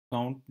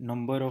count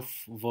number of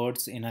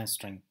words in a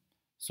string.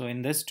 So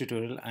in this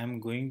tutorial I am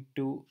going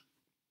to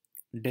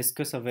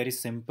discuss a very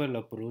simple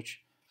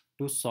approach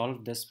to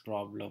solve this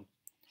problem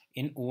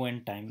in O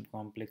and time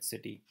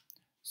complexity.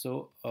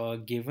 So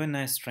given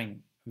a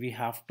string, we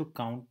have to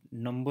count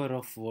number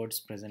of words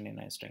present in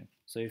a string.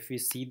 So if we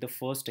see the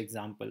first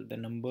example, the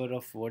number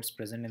of words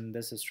present in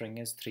this string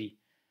is 3.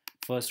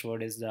 First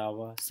word is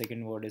Java,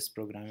 second word is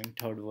programming,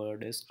 third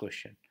word is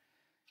question.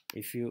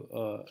 If you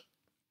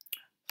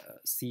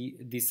see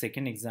the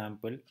second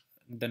example,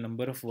 the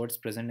number of words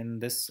present in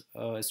this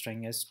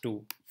string is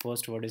 2.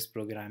 First word is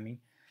programming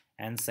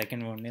and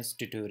second one is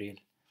tutorial.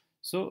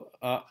 So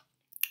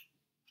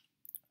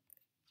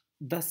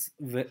the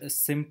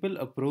simple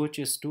approach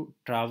is to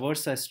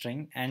traverse a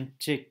string and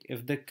check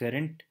if the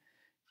current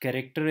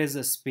character is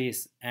a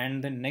space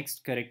and the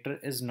next character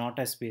is not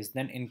a space,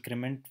 then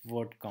increment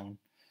word count.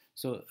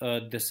 So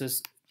this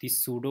is the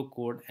pseudo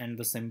code, and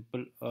the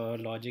simple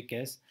logic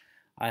is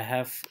I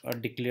have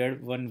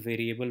declared one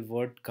variable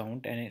word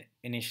count and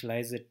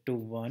initialize it to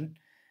 1,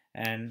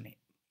 and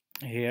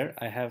here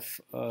I have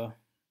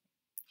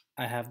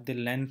the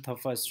length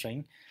of a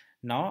string.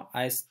 Now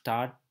I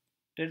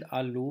started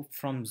a loop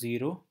from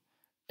 0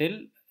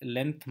 till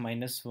length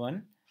minus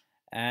 1,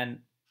 and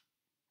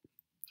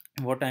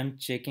what I'm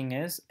checking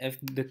is if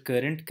the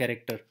current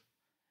character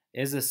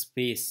is a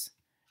space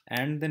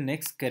and the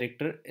next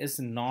character is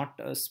not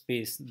a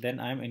space, then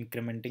I'm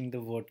incrementing the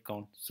word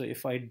count. So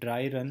if I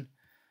dry run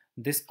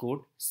this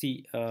code,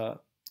 see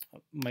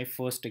my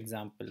first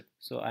example.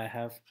 So I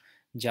have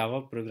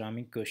Java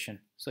programming question.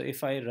 So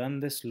if I run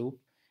this loop,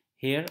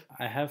 here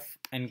I have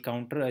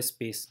encounter a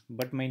space,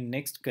 but my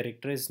next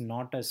character is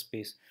not a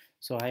space.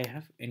 So I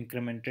have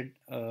incremented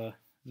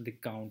the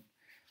count.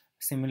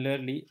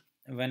 Similarly,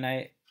 when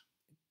I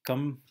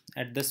come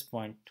at this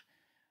point,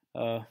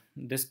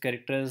 this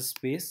character is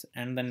space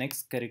and the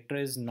next character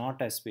is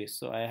not a space,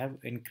 so I have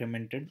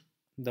incremented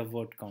the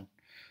word count.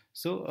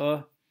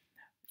 So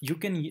you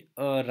can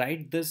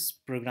write this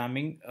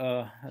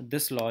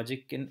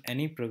logic in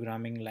any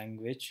programming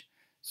language,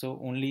 so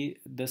only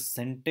the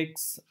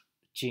syntax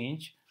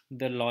change,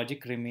 the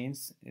logic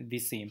remains the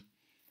same.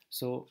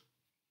 So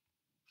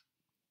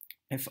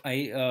if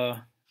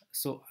the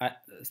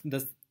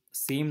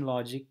same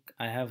logic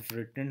I have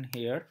written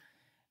here,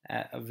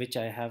 which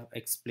I have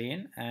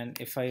explained, and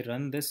if I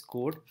run this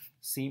code,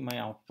 see my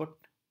output,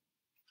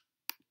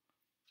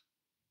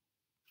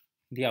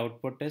 the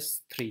output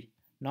is 3.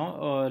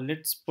 Now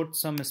let's put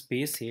some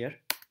space here,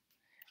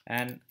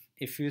 and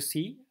if you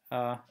see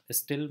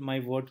still my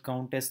word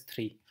count is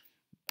 3.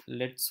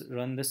 Let's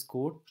run this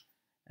code,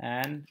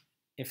 and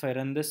if I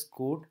run this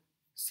code,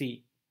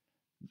 see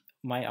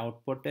my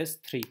output is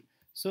 3.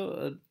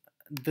 So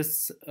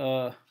this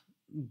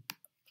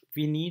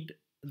we need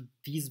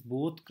these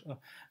both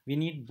we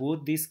need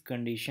both these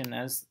condition,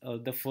 as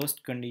the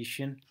first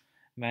condition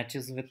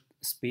matches with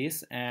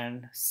space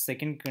and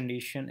second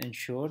condition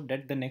ensure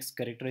that the next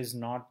character is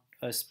not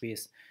a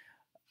space.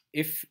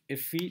 If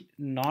we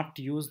not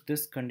use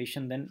this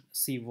condition, then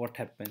see what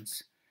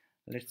happens.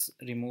 Let's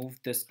remove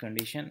this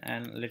condition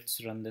and let's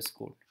run this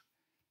code.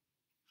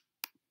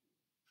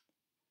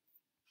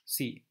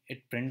 See,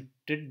 it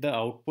printed the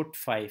output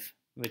 5,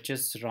 which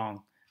is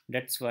wrong.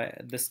 That's why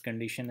this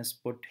condition is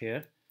put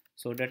here,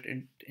 so that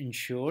it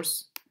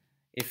ensures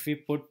if we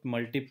put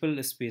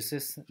multiple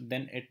spaces,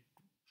 then it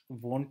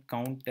won't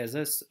count as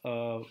a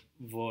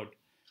word.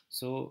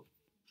 So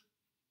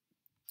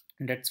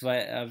that's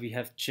why we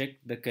have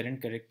checked the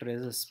current character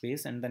as a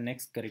space and the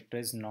next character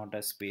is not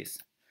a space.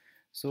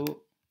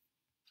 So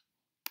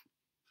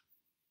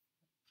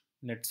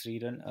let's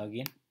rerun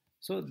again.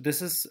 So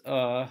this is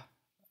a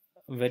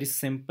very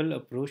simple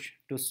approach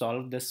to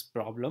solve this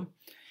problem,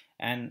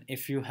 and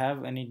if you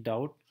have any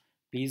doubt,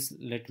 please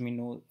let me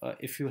know.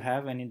 If you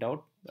have any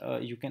doubt,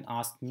 you can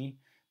ask me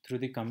through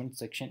the comment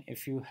section.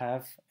 If you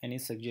have any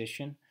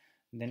suggestion,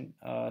 then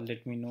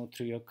let me know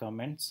through your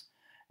comments,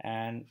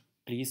 and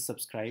please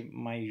subscribe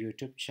my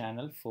YouTube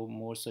channel for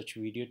more such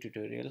video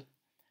tutorial.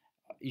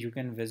 You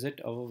can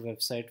visit our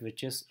website,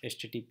 which is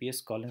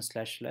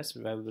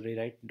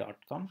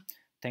https://webrewrite.com.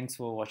 Thanks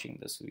for watching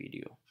this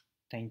video.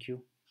 Thank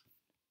you.